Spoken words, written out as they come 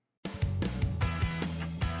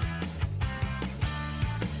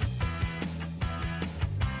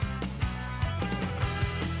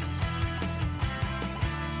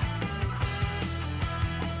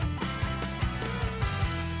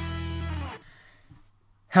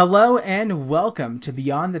Hello and welcome to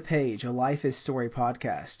Beyond the Page, a Life is Story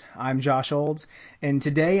podcast. I'm Josh Olds, and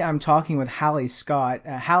today I'm talking with Hallie Scott.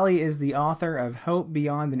 Hallie is the author of Hope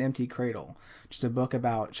Beyond an Empty Cradle, which is a book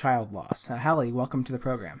about child loss. Hallie, welcome to the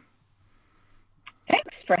program.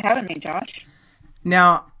 Thanks for having me, Josh.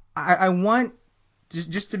 Now, I want,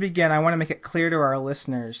 just to begin, I want to make it clear to our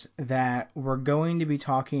listeners that we're going to be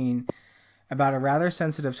talking about a rather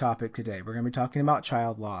sensitive topic today. We're going to be talking about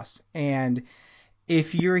child loss, and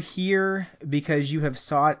if you're here because you have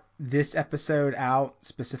sought this episode out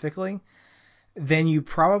specifically, then you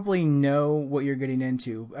probably know what you're getting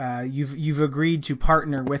into. You've agreed to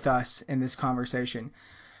partner with us in this conversation.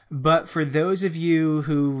 But for those of you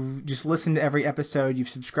who just listen to every episode, you've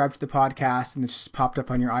subscribed to the podcast and it's just popped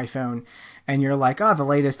up on your iPhone and you're like, oh, the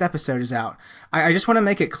latest episode is out. I just want to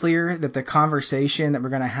make it clear that the conversation that we're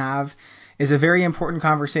going to have is a very important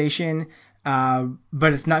conversation,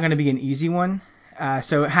 but it's not going to be an easy one.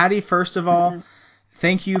 So Hattie, first of all,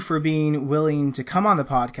 thank you for being willing to come on the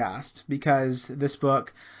podcast, because this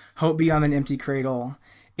book, Hope Beyond an Empty Cradle,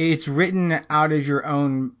 it's written out of your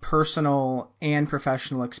own personal and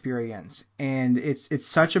professional experience. And it's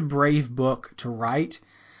such a brave book to write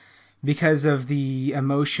because of the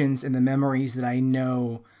emotions and the memories that I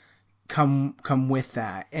know come with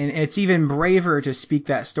that. And it's even braver to speak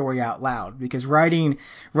that story out loud, because writing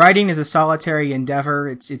is a solitary endeavor.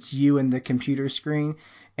 It's you and the computer screen,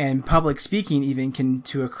 and public speaking even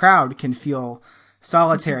to a crowd can feel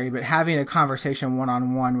solitary, but having a conversation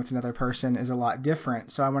one-on-one with another person is a lot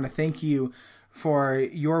different. So I want to thank you for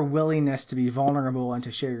your willingness to be vulnerable and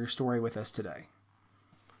to share your story with us today.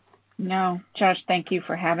 No, Josh, thank you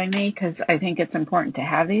for having me, because I think it's important to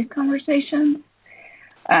have these conversations.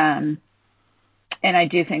 And I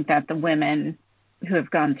do think that the women who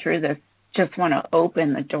have gone through this just want to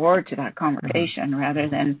open the door to that conversation rather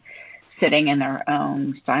than sitting in their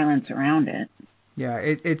own silence around it. Yeah,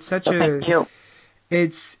 it's such thank you.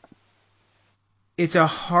 It's a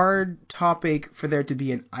hard topic for there to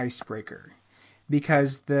be an icebreaker,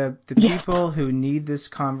 because the people who need this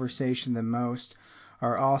conversation the most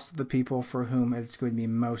are also the people for whom it's going to be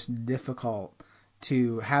most difficult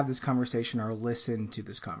to have this conversation or listen to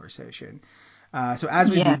this conversation. So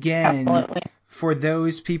as we begin, absolutely. For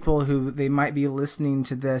those people who they might be listening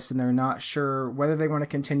to this and they're not sure whether they want to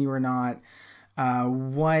continue or not,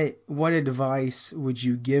 what advice would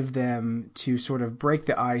you give them to sort of break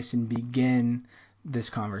the ice and begin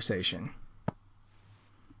this conversation?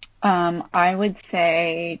 I would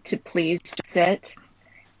say to please sit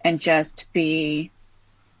and just be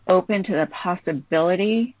open to the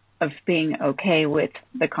possibility of being okay with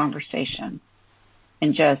the conversation,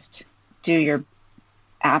 and just do your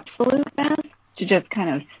absolute best to just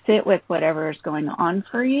kind of sit with whatever is going on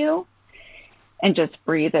for you and just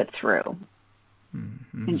breathe it through.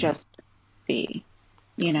 Mm-hmm. And just be,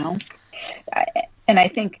 And I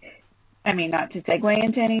think, not to segue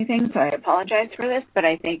into anything, so I apologize for this, but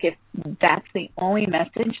I think if that's the only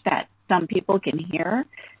message that some people can hear,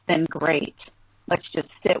 then great. Let's just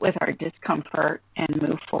sit with our discomfort and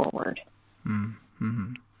move forward.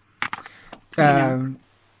 Mm-hmm.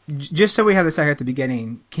 Just so we have this out at the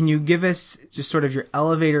beginning, can you give us just sort of your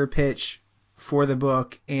elevator pitch for the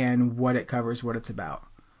book and what it covers, what it's about?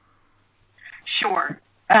 Sure.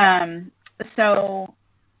 So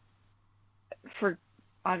for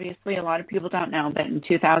obviously a lot of people don't know, but in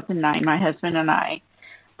 2009, my husband and I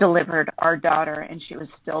delivered our daughter, and she was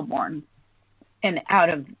stillborn. And out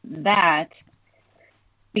of that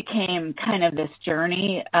became kind of this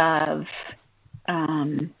journey of,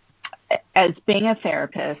 as being a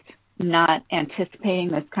therapist, not anticipating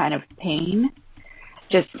this kind of pain,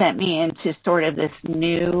 just sent me into sort of this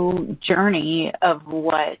new journey of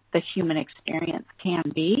what the human experience can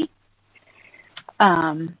be.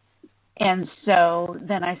 And so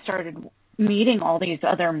then I started meeting all these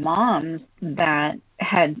other moms that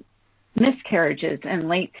had miscarriages and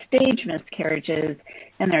late stage miscarriages,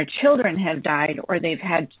 and their children have died or they've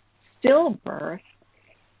had stillbirth.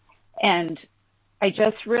 And I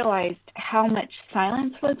just realized how much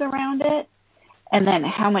silence was around it, and then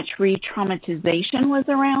how much re-traumatization was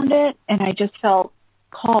around it. And I just felt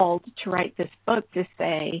called to write this book to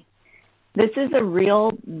say, this is a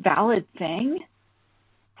real valid thing.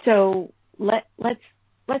 So let's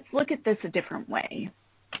look at this a different way.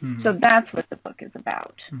 Mm-hmm. So that's what the book is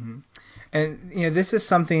about. Mm-hmm. And this is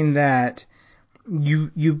something that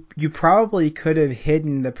you probably could have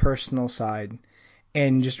hidden the personal side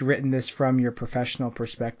and just written this from your professional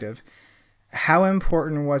perspective. How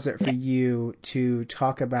important was it for you to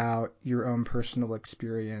talk about your own personal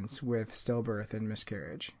experience with stillbirth and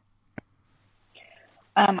miscarriage?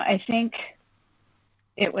 I think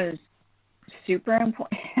it was super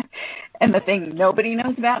important. And the thing nobody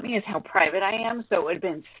knows about me is how private I am, so it would have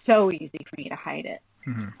been so easy for me to hide it.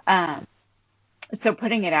 Mm-hmm. So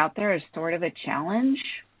putting it out there is sort of a challenge,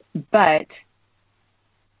 but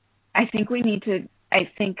I think I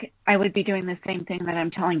think I would be doing the same thing that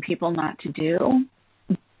I'm telling people not to do,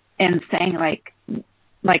 and saying like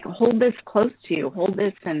hold this close to you, hold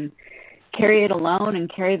this and carry it alone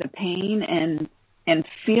and carry the pain and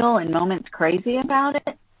feel in moments crazy about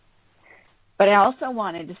it. But I also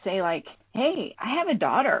wanted to say, like, hey, I have a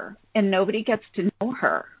daughter and nobody gets to know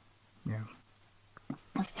her. Yeah.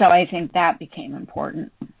 So I think that became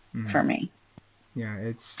important Mm-hmm. for me.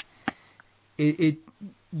 Yeah,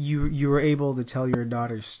 you were able to tell your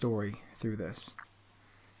daughter's story through this.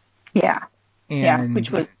 Yeah. And yeah,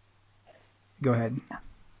 which was... Go ahead.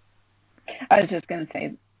 I was just going to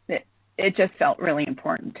say that it just felt really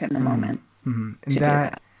important in the moment. Mm-hmm. And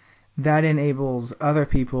that enables other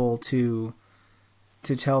people to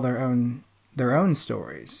tell their own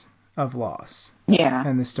stories of loss. Yeah.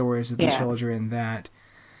 And the stories of the children that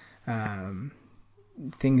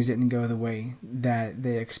things didn't go the way that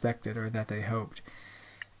they expected or that they hoped.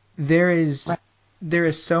 There is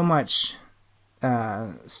so much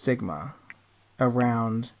stigma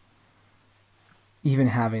around even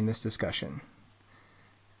having this discussion.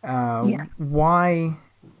 Why?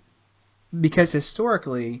 Because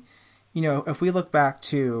historically, if we look back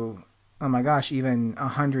to, oh my gosh, even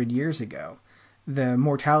 100 years ago, the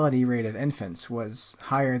mortality rate of infants was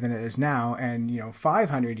higher than it is now. And,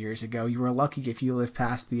 500 years ago, you were lucky if you lived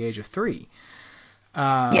past the age of 3.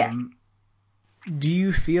 Do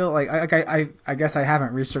you feel like I guess I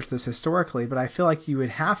haven't researched this historically, but I feel like you would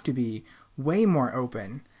have to be way more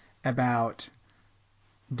open about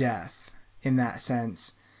death in that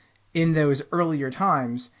sense in those earlier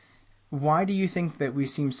times. Why do you think that we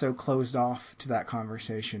seem so closed off to that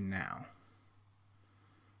conversation now?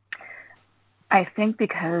 I think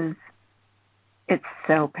because it's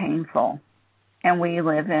so painful, and we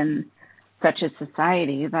live in such a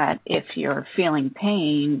society that if you're feeling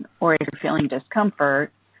pain or if you're feeling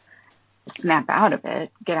discomfort, snap out of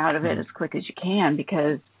it, get out of it as quick as you can,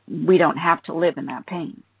 because we don't have to live in that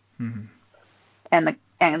pain. Mm-hmm.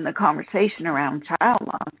 And the conversation around child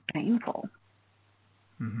loss is painful.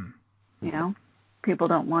 Mm-hmm. People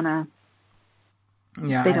don't want to.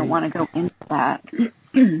 Yeah, they don't want to go into that.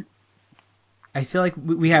 I feel like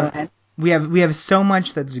we have so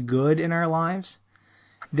much that's good in our lives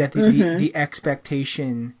that the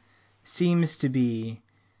expectation seems to be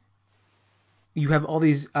you have all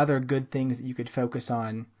these other good things that you could focus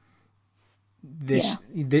on. This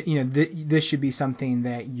this should be something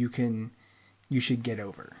that you should get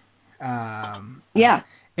over. And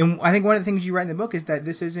I think one of the things you write in the book is that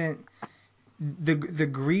this isn't the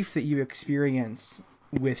grief that you experience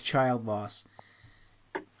with child loss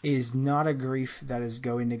is not a grief that is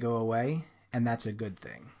going to go away, and that's a good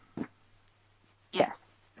thing. Yes.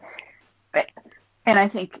 And I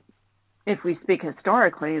think if we speak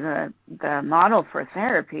historically, the model for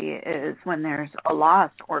therapy is when there's a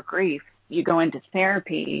loss or grief, you go into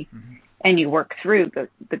therapy and you work through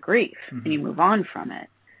the grief and you move on from it.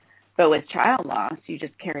 But with child loss, you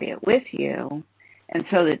just carry it with you. And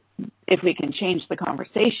so that if we can change the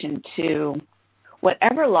conversation to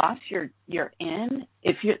whatever loss you're in,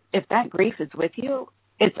 if that grief is with you,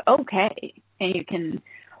 it's okay, and you can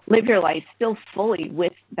live your life still fully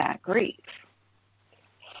with that grief.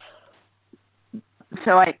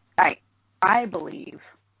 So I believe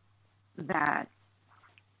that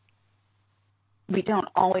we don't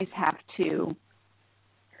always have to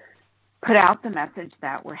put out the message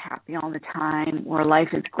that we're happy all the time, or life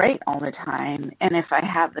is great all the time. And if I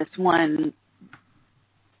have this one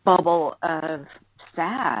bubble of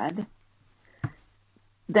sad,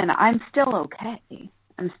 then I'm still okay.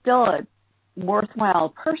 I'm still a worthwhile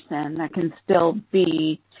person that can still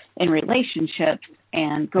be in relationships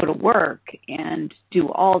and go to work and do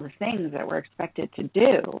all the things that we're expected to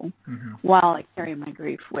do while I carry my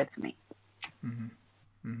grief with me.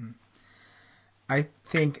 I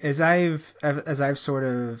think as I've sort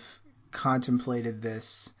of contemplated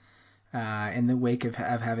this in the wake of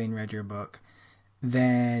having read your book,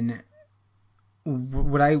 then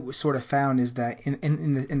what I sort of found is that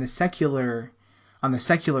in the secular, on the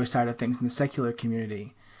secular side of things, in the secular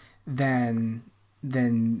community, then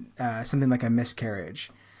something like a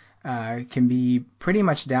miscarriage can be pretty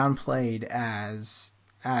much downplayed as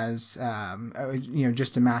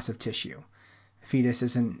just a mass of tissue. The fetus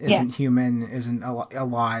isn't human, isn't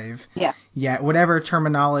alive. Yet whatever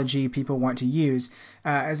terminology people want to use.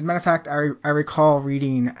 As a matter of fact, I recall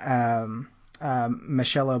reading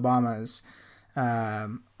Michelle Obama's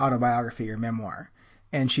autobiography or memoir,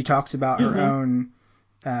 and she talks about her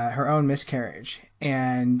own miscarriage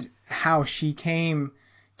and how she came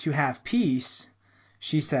to have peace.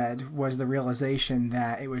 She said was the realization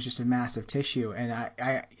that it was just a massive tissue, and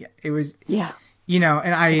it was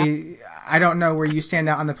and I don't know where you stand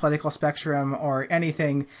out on the political spectrum or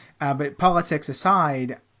anything, but politics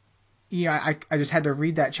aside, I just had to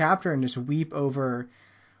read that chapter and just weep over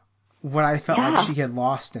what I felt like she had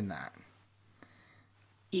lost in that.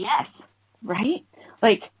 Yes, right?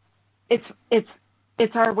 Like it's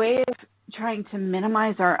our way of trying to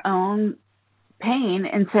minimize our own pain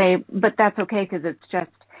and say, but that's okay because it's just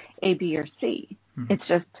A, B, or C. Mm-hmm. It's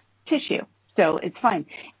just tissue, so it's fine.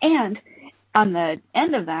 And on the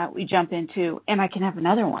end of that, we jump into, and I can have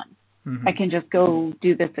another one. Mm-hmm. I can just go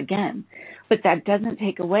do this again. But that doesn't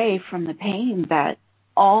take away from the pain that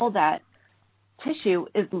all that tissue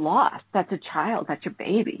is lost. That's a child. That's your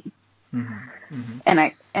baby. Mm-hmm. Mm-hmm.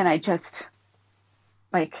 And I just,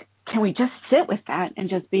 like, can we just sit with that and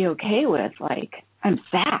just be okay with, like, I'm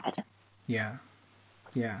sad. Yeah.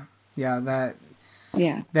 That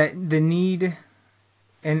the need,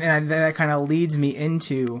 and that kind of leads me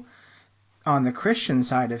into on the Christian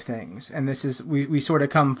side of things. And this is, we sort of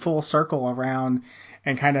come full circle around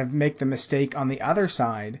and kind of make the mistake on the other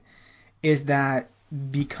side, is that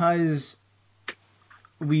because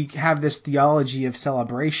we have this theology of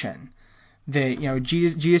celebration, that,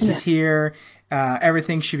 Jesus is here,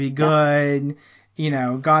 everything should be good,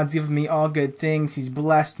 God's given me all good things, he's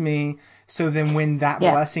blessed me. So then when that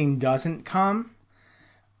blessing doesn't come,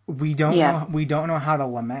 we don't know how to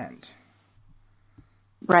lament.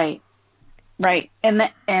 Right.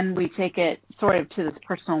 And we take it sort of to this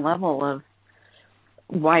personal level of,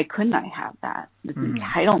 why couldn't I have that? This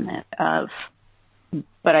entitlement of,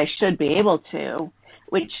 but I should be able to,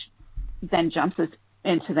 which then jumps us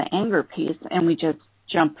into the anger piece, and we just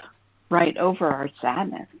jump right over our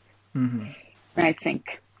sadness. Mm-hmm. And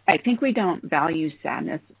I think we don't value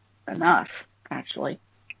sadness enough, actually.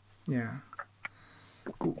 Yeah.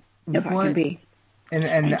 If I can be.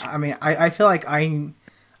 And I mean, I feel like I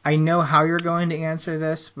know how you're going to answer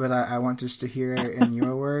this, but I want just to hear it in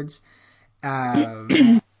your words.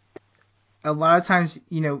 A lot of times,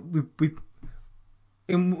 we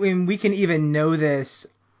can even know this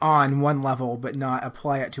on one level, but not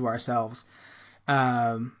apply it to ourselves.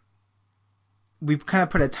 We've kind of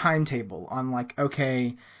put a timetable on, like,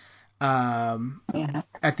 okay, at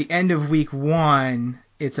the end of week 1,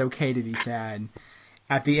 it's okay to be sad.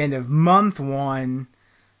 At the end of month 1,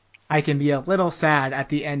 I can be a little sad. At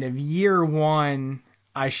the end of year 1,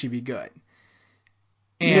 I should be good.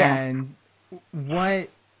 And what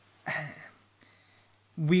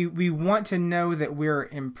we want to know that we're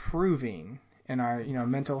improving in our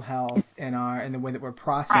mental health and in the way that we're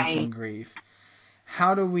processing grief.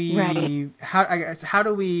 How do we how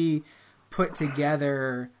do we put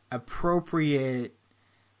together appropriate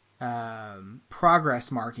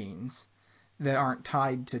progress markings that aren't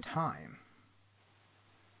tied to time?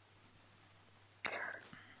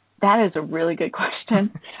 That is a really good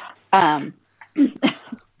question.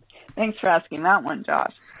 Thanks for asking that one,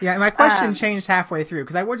 Josh. Yeah, my question changed halfway through,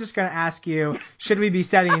 because I was just going to ask you, should we be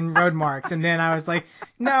setting road marks? And then I was like,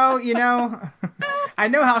 no, I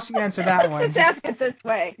know how she answered that one. Just ask it this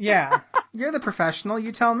way. Yeah, you're the professional.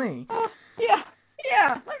 You tell me. Yeah.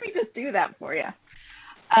 Let me just do that for you.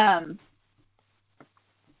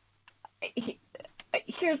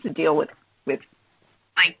 Here's the deal with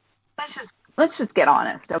like, let's just get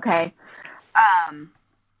honest, okay?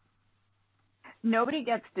 Nobody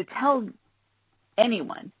gets to tell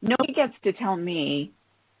anyone. Nobody gets to tell me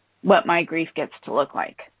what my grief gets to look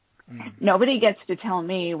like. Nobody gets to tell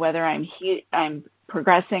me whether I'm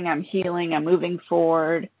progressing, I'm healing, I'm moving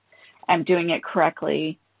forward, I'm doing it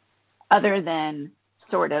correctly, other than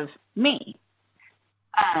sort of me.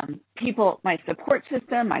 People, my support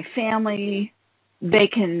system, my family, they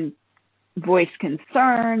can voice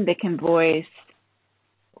concern, they can voice,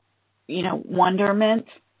 wonderment.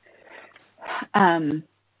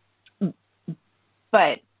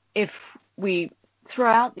 But if we throw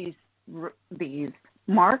out these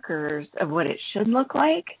markers of what it should look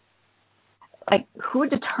like, who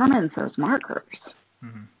determines those markers?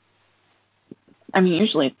 Mm-hmm. I mean,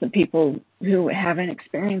 usually it's the people who haven't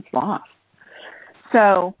experienced loss,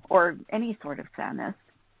 or any sort of sadness.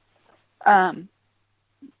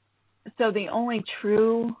 So the only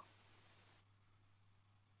true,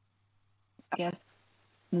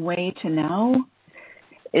 way to know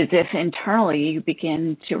is if internally you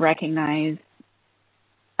begin to recognize,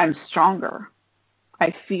 I'm stronger.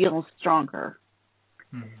 I feel stronger.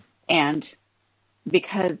 Mm-hmm. And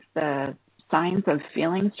because the signs of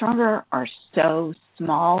feeling stronger are so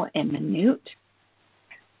small and minute,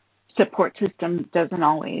 support system doesn't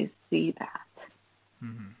always see that.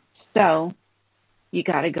 Mm-hmm. So you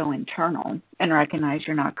got to go internal and recognize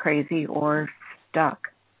you're not crazy or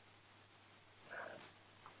stuck.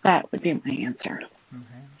 That would be my answer.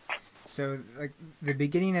 Okay. So, like, the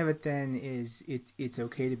beginning of it then is it's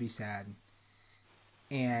okay to be sad,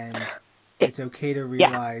 and it's okay to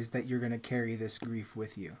realize that you're going to carry this grief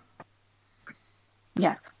with you.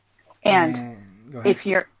 Yes. And go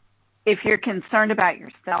ahead. if you're concerned about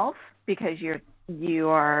yourself because you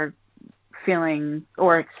are feeling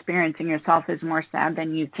or experiencing yourself as more sad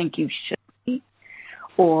than you think you should be,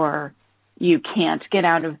 or you can't get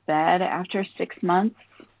out of bed after 6 months,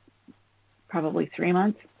 probably 3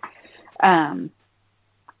 months, then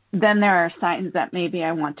there are signs that maybe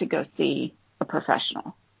I want to go see a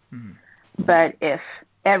professional. Mm-hmm. But if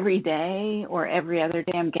every day or every other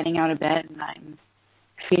day I'm getting out of bed and I'm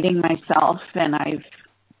feeding myself and I've,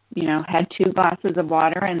 had 2 glasses of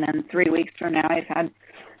water and then 3 weeks from now I've had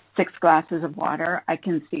 6 glasses of water, I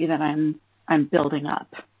can see that I'm building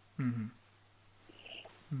up. Mm-hmm.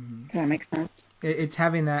 Mm-hmm. Does that make sense? It's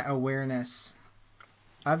having that awareness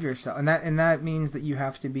of yourself, and that means that you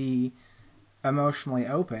have to be emotionally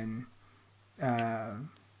open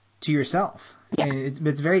to yourself. Yeah. And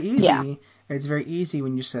it's very easy. Yeah. It's very easy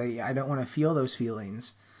when you say, I don't want to feel those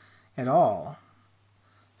feelings at all.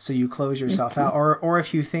 So you close yourself out. Or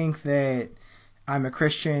if you think that I'm a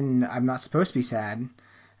Christian, I'm not supposed to be sad,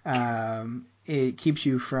 it keeps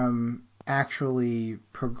you from actually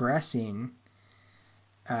progressing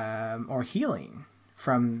or healing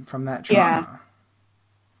from that trauma.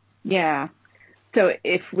 Yeah. So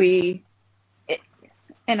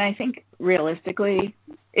and I think realistically,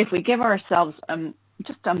 if we give ourselves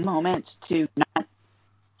just a moment to not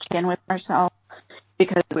check in with ourselves,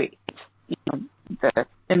 because the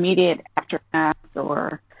immediate aftermath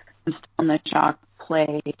or I'm still in the shock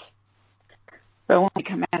place. But when we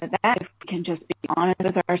come out of that, if we can just be honest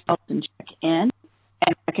with ourselves and check in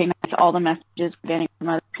and recognize all the messages we're getting from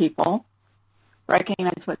other people,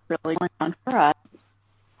 recognize what's really going on for us,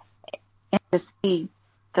 and to see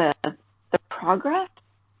the progress,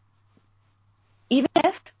 even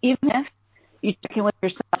if you check in with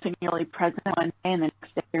yourself and you're really present one day and the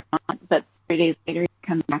next day you're not, but 3 days later you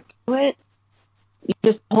come back to it, you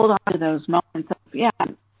just hold on to those moments of,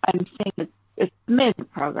 I'm seeing a smidge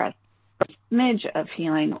of progress, or a smidge of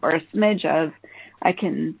healing, or a smidge of, I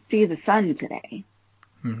can see the sun today.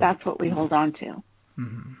 Mm-hmm. That's what we hold on to.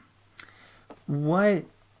 Mm-hmm.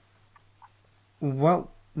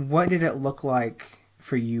 What did it look like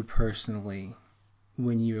for you personally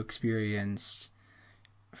when you experienced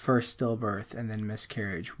first stillbirth and then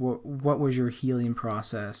miscarriage? What was your healing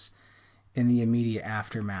process in the immediate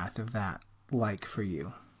aftermath of that like for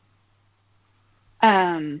you?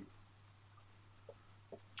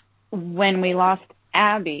 When we lost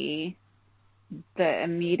Abby, the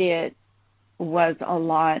immediate was a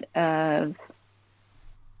lot of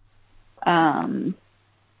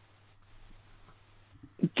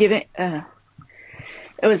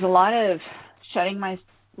it was a lot of shutting my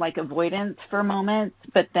avoidance for moments,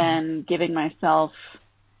 but then giving myself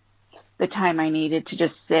the time I needed to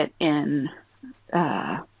just sit in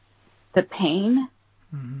the pain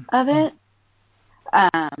of it.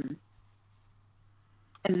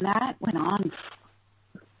 And that went on,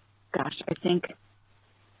 gosh, I think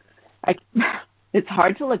it's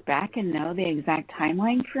hard to look back and know the exact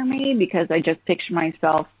timeline for me because I just picture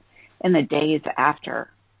myself in the days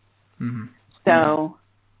after. Mm-hmm. So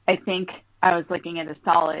I think I was looking at a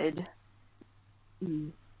solid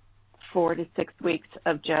 4 to 6 weeks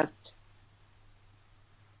of just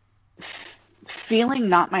feeling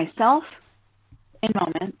not myself in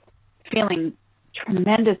moments, feeling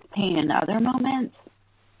tremendous pain in other moments,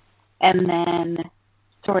 and then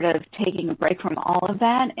sort of taking a break from all of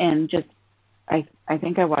that and just, I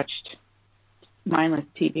think I watched mindless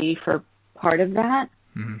TV for part of that.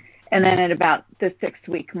 Mm-hmm. And then at about the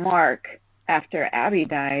 6-week mark after Abby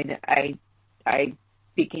died, I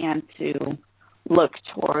began to look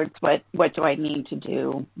towards what do I need to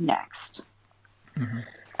do next.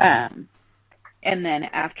 Mm-hmm. And then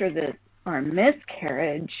after our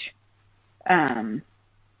miscarriage,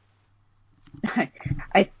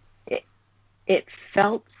 it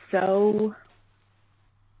felt so,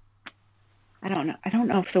 I don't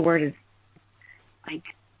know if the word is like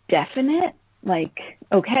definite, like,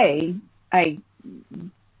 okay, I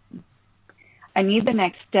need the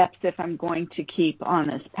next steps if I'm going to keep on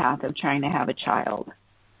this path of trying to have a child.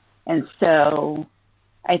 And so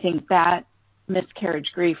I think that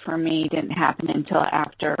miscarriage grief for me didn't happen until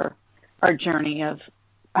after our journey of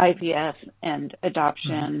IVF and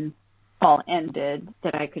adoption all ended,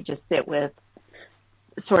 that I could just sit with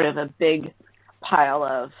sort of a big pile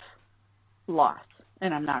of loss,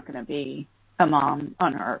 and I'm not going to be a mom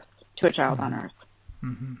on earth to a child on earth.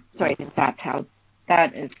 Mm-hmm. So I think that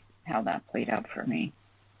is how that played out for me.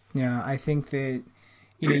 Yeah, I think that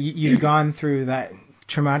you've gone through that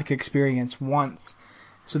traumatic experience once,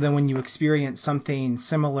 so then when you experience something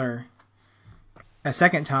similar a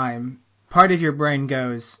second time, part of your brain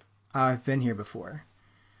goes, I've been here before.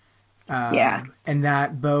 And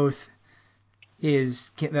that both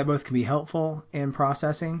can be helpful in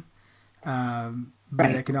processing,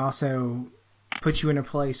 but it can also put you in a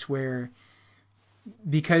place where,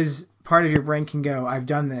 because part of your brain can go, I've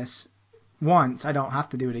done this once, I don't have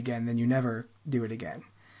to do it again, then you never do it again.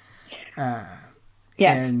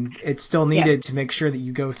 And it's still needed to make sure that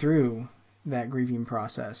you go through that grieving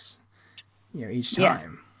process, each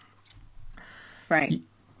time. Right.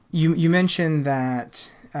 You mentioned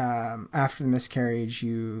that after the miscarriage,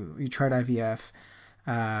 you tried IVF,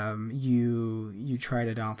 you tried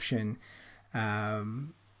adoption,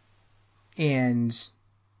 and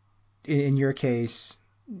in your case,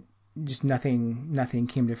 just nothing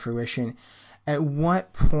came to fruition. At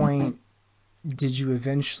what point did you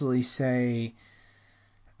eventually say,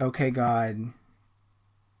 okay, God,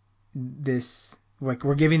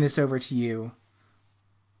 we're giving this over to you.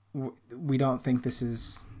 We don't think this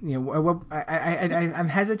is, I'm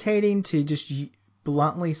hesitating to just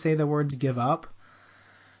bluntly say the words give up.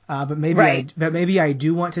 But maybe I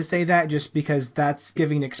do want to say that, just because that's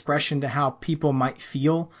giving expression to how people might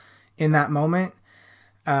feel in that moment.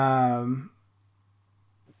 How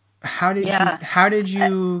did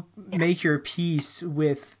you make your peace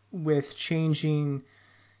with changing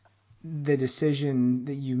the decision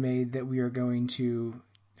that you made that we are going to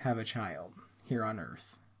have a child here on Earth?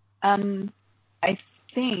 I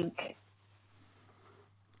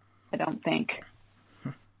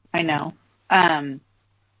know.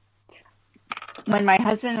 When my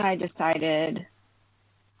husband and I decided,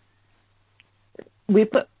 we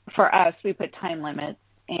put time limits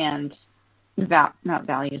and not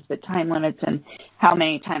values, but time limits, and how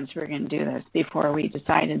many times we were going to do this before we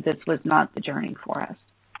decided this was not the journey for us.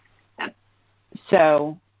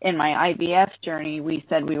 So in my IVF journey, we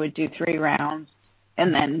said we would do 3 rounds,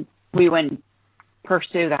 and then we wouldn't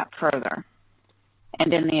pursue that further.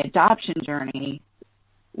 And in the adoption journey,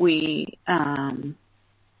 we, I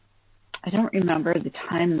don't remember the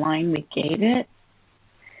timeline we gave it,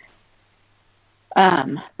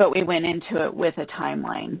 but we went into it with a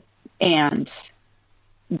timeline, and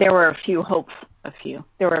there were a few hopefuls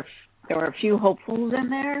in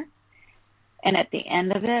there. And at the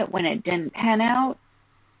end of it, when it didn't pan out,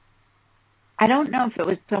 I don't know if it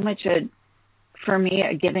was so much for me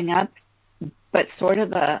a giving up, but sort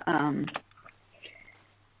of I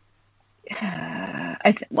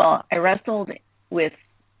wrestled with,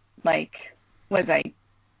 like, was I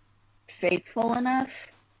faithful enough?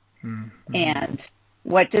 Mm-hmm. And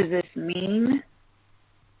what does this mean?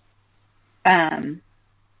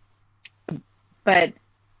 But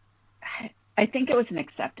I think it was an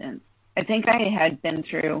acceptance. I think I had been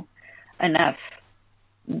through enough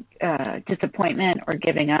disappointment or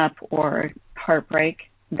giving up or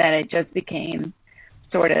heartbreak that it just became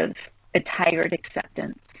sort of a tired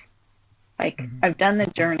acceptance. Like, I've done the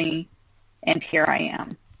journey, and here I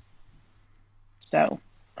am. So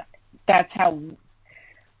that's how,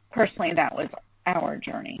 personally, that was our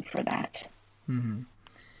journey for that. Mm-hmm.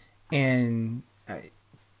 And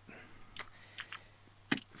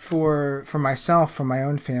for myself, for my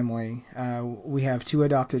own family, we have 2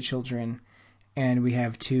 adopted children, and we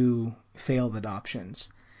have 2 failed adoptions.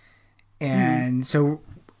 And so,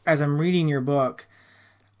 as I'm reading your book,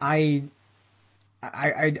 I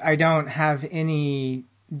don't have any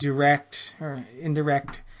direct or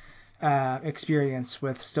indirect experience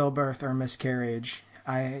with stillbirth or miscarriage.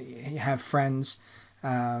 I have friends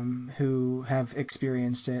who have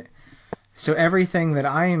experienced it. So everything that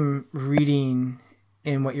I'm reading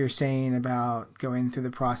in what you're saying about going through the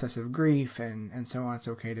process of grief and so on, it's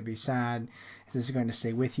okay to be sad, this is going to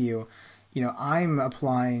stay with you, I'm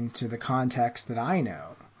applying to the context that I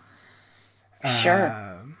know.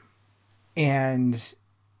 Sure. And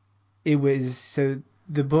it was, so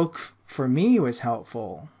the book for me was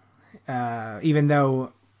helpful, even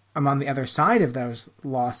though I'm on the other side of those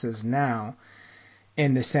losses now,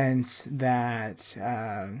 in the sense that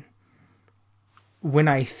when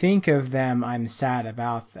I think of them, I'm sad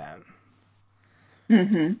about them.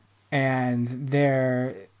 Mm-hmm. And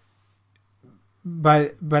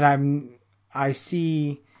but I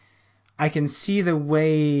see I can see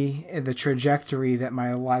the trajectory that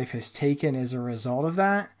my life has taken as a result of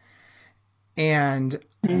that. And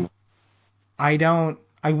I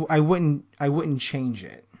wouldn't change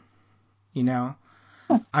it. You know,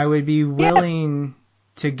 I would be willing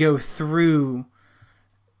to go through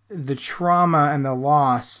the trauma and the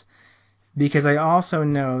loss, because I also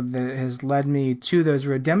know that it has led me to those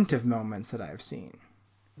redemptive moments that I've seen.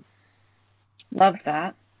 Love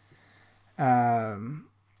that.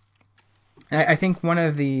 I think one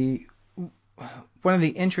of the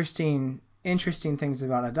interesting things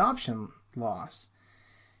about adoption loss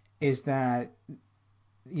is that,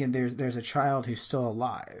 you know, there's a child who's still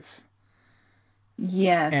alive.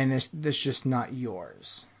 Yes. And it's just not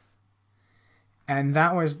yours. And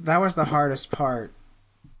that was the hardest part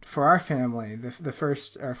for our family.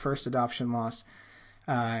 Our first adoption loss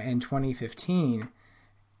in 2015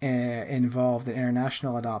 involved an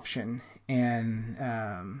international adoption, and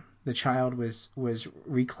the child was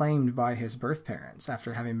reclaimed by his birth parents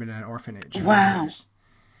after having been in an orphanage for years.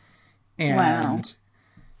 And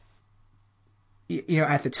you know,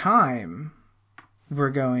 at the time, we're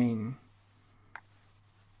going,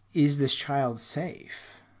 is this child safe?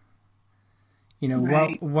 You know,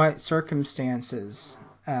 right. what circumstances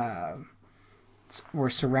were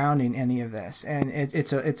surrounding any of this? And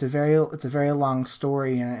it's a very long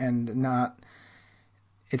story, and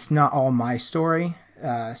it's not all my story,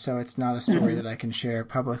 so it's not a story that I can share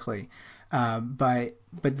publicly. But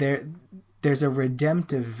there's a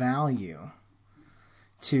redemptive value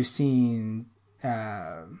to seeing,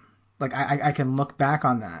 like I can look back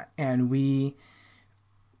on that, and we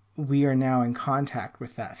are now in contact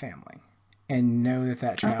with that family and know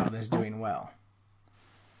that child is doing well.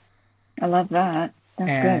 I love that. That's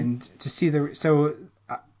and good. To see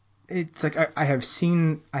it's like I have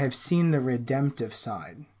seen the redemptive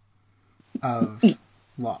side of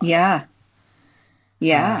loss. Yeah.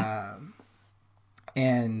 Yeah.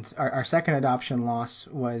 And our second adoption loss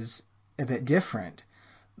was a bit different,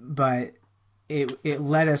 but it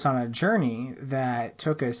led us on a journey that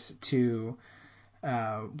took us to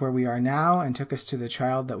where we are now, and took us to the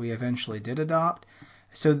child that we eventually did adopt.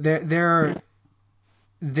 So there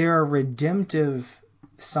are redemptive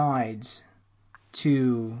sides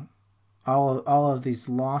to all of these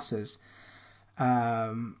losses.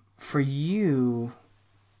 For you,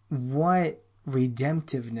 what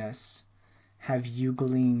redemptiveness have you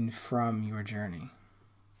gleaned from your journey?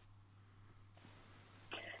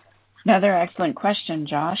 Another excellent question,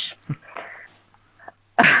 Josh.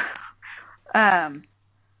 I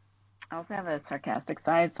also have a sarcastic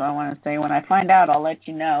side, so I want to say when I find out, I'll let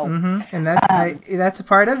you know. Mm-hmm. And that's a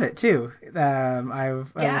part of it too. I will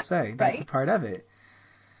say that's right? a part of it.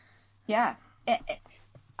 Yeah.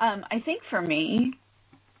 I think for me,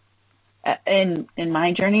 in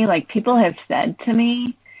my journey, like, people have said to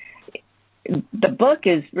me, the book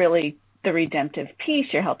is really the redemptive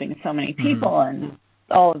piece. You're helping so many people, and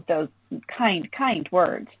all of those kind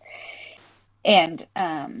words. And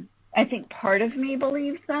I think part of me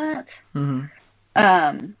believes that. Mm-hmm.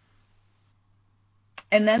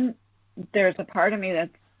 And then there's a part of me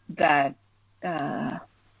that I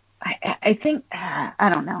think, I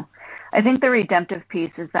don't know. I think the redemptive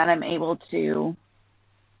piece is that I'm able to,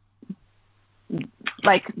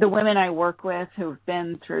 like, the women I work with who've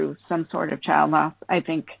been through some sort of child loss, I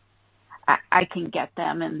think I can get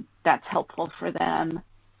them, and that's helpful for them.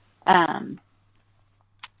 And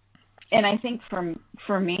I think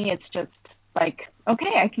for me, it's just like,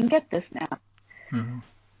 okay, I can get this now. Mm-hmm.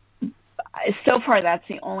 So far, that's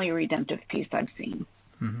the only redemptive piece I've seen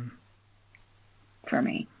for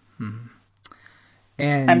me. Mm-hmm.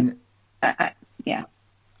 And yeah.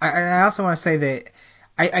 I also want to say that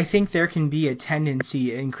I think there can be a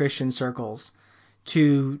tendency in Christian circles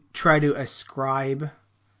to try to ascribe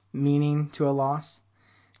meaning to a loss,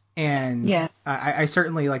 and I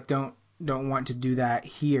certainly don't want to do that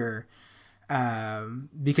here,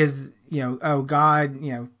 because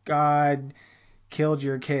God killed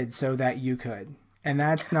your kid so that you could, and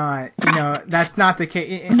that's not the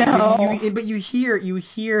case. No. But you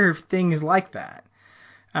hear things like that.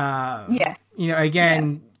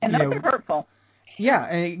 Again, and those are hurtful. Yeah,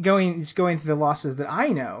 and going through the losses that I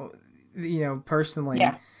know, personally,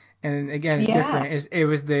 and again, it's different. It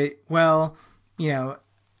was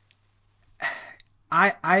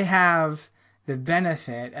I have the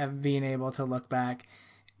benefit of being able to look back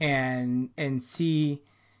and see,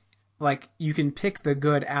 like, you can pick the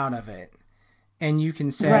good out of it, and you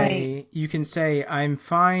can say I'm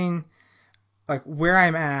fine. Like, where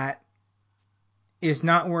I'm at is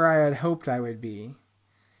not where I had hoped I would be,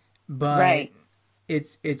 but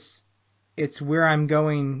it's where I'm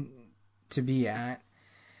going to be at,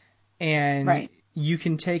 and Right. you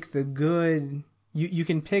can take the good. You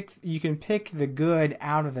can pick the good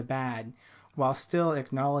out of the bad, while still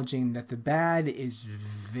acknowledging that the bad is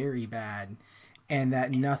very bad, and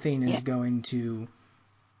that nothing is Yeah. going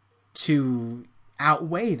to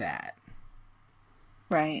outweigh that.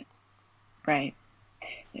 Right. Right.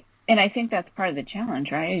 And I think that's part of the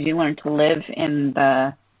challenge, right? Is you learn to live in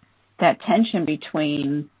that tension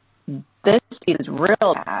between this is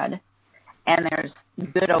real bad and there's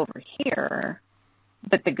good over here,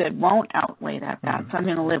 but the good won't outweigh that bad. So I'm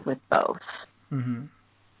going to live with both. Mm-hmm.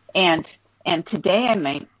 And today I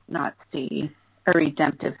might not see a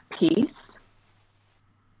redemptive peace.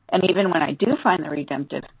 And even when I do find the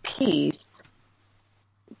redemptive peace,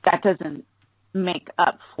 that doesn't make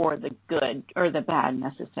up for the good or the bad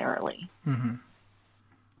necessarily. Mm-hmm.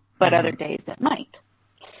 But Mm-hmm. other days it might.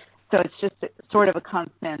 So it's just sort of a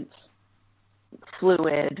constant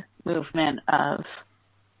fluid movement of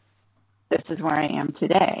this is where I am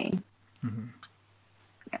today. Mm-hmm.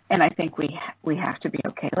 And I think we have to be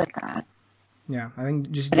okay with that. Yeah, I think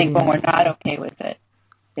when we're not okay with it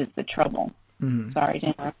is the trouble. Mm-hmm. Sorry to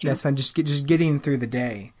interrupt you. That's fine. Just getting through the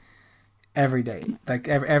day, every day. Like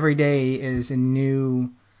every day is a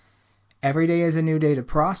new. Every day is a new day to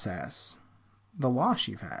process the loss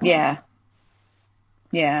you've had. Yeah.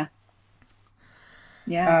 Yeah.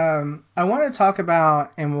 Yeah. I want to talk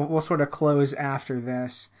about, and we'll sort of close after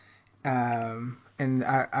this. And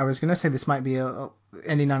I was gonna say this might be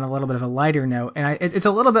ending on a little bit of a lighter note, and it's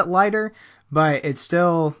a little bit lighter, but it's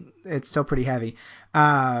still pretty heavy.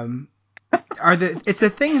 It's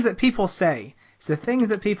the things that people say. It's the things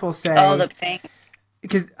that people say. Oh, the thing.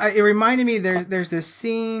 Because it reminded me there's this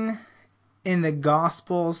scene in the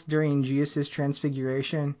Gospels during Jesus'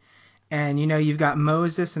 transfiguration, and you've got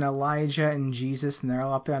Moses and Elijah and Jesus, and they're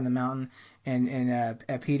all up there on the mountain, and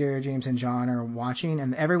Peter, James, and John are watching,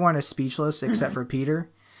 and everyone is speechless except for Peter.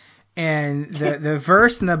 And the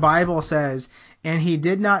verse in the Bible says, "And he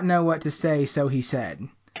did not know what to say, so he said."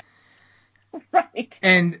 Right.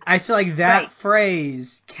 And I feel like that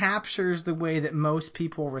phrase captures the way that most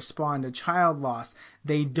people respond to child loss.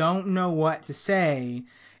 They don't know what to say,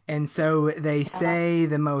 and so they say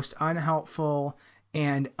the most unhelpful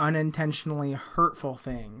and unintentionally hurtful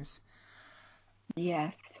things.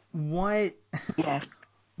 Yes. What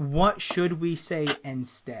should we say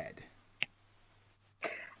instead?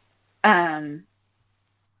 The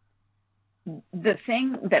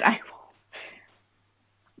thing that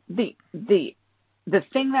the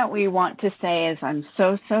thing that we want to say is, I'm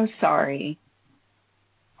so sorry.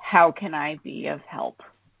 How can I be of help?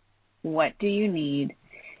 What do you need?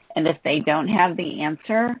 And if they don't have the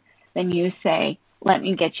answer, then you say, let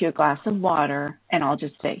me get you a glass of water and I'll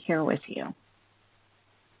just sit here with you.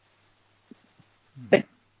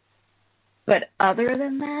 But other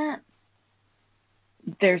than that,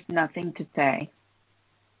 there's nothing to say.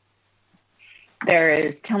 There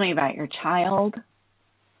is, tell me about your child.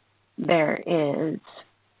 There is,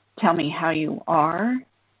 tell me how you are.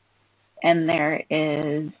 And there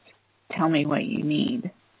is, tell me what you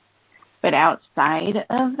need. But outside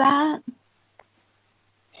of that,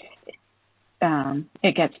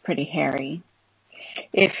 it gets pretty hairy.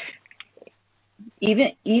 If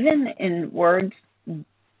even in words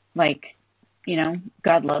like,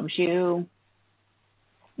 God loves you,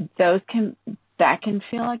 that can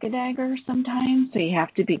feel like a dagger sometimes. So you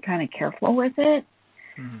have to be kind of careful with it.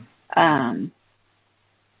 Mm-hmm.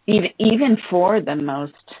 Even for the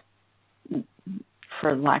most,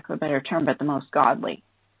 for lack of a better term, but the most godly,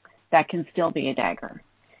 that can still be a dagger.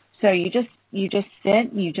 So you just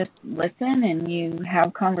sit and you just listen and you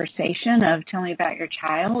have conversation of, tell me about your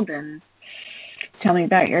child and tell me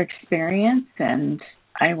about your experience, and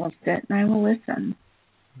I will sit and I will listen.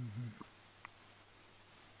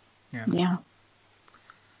 Mm-hmm. Yeah.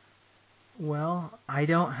 Well, I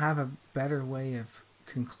don't have a better way of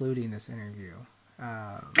concluding this interview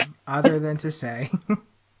other than to say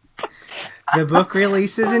the book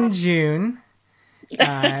releases in June.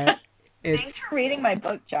 Thanks for reading my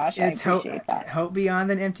book, Josh. I appreciate that. Hope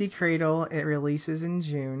Beyond an Empty Cradle. It releases in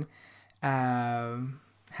June.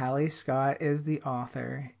 Hallie Scott is the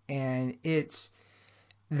author, and it's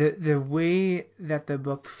the way that the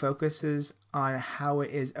book focuses on how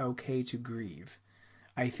it is okay to grieve,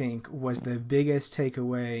 I think, was the biggest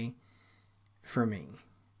takeaway for me.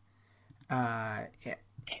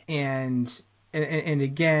 And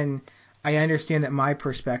again, I understand that my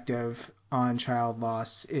perspective on child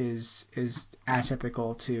loss is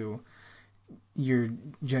atypical to your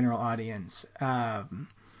general audience,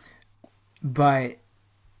 but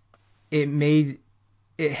it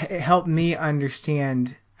helped me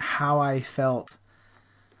understand how I felt,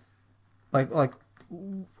 like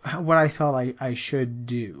what I felt I should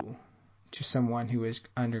do to someone who has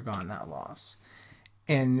undergone that loss,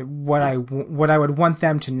 and what I would want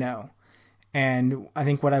them to know. And I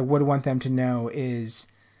think what I would want them to know is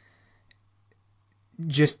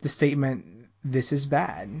just the statement, this is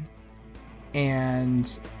bad,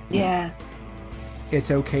 and Yeah.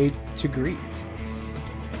 it's okay to grieve.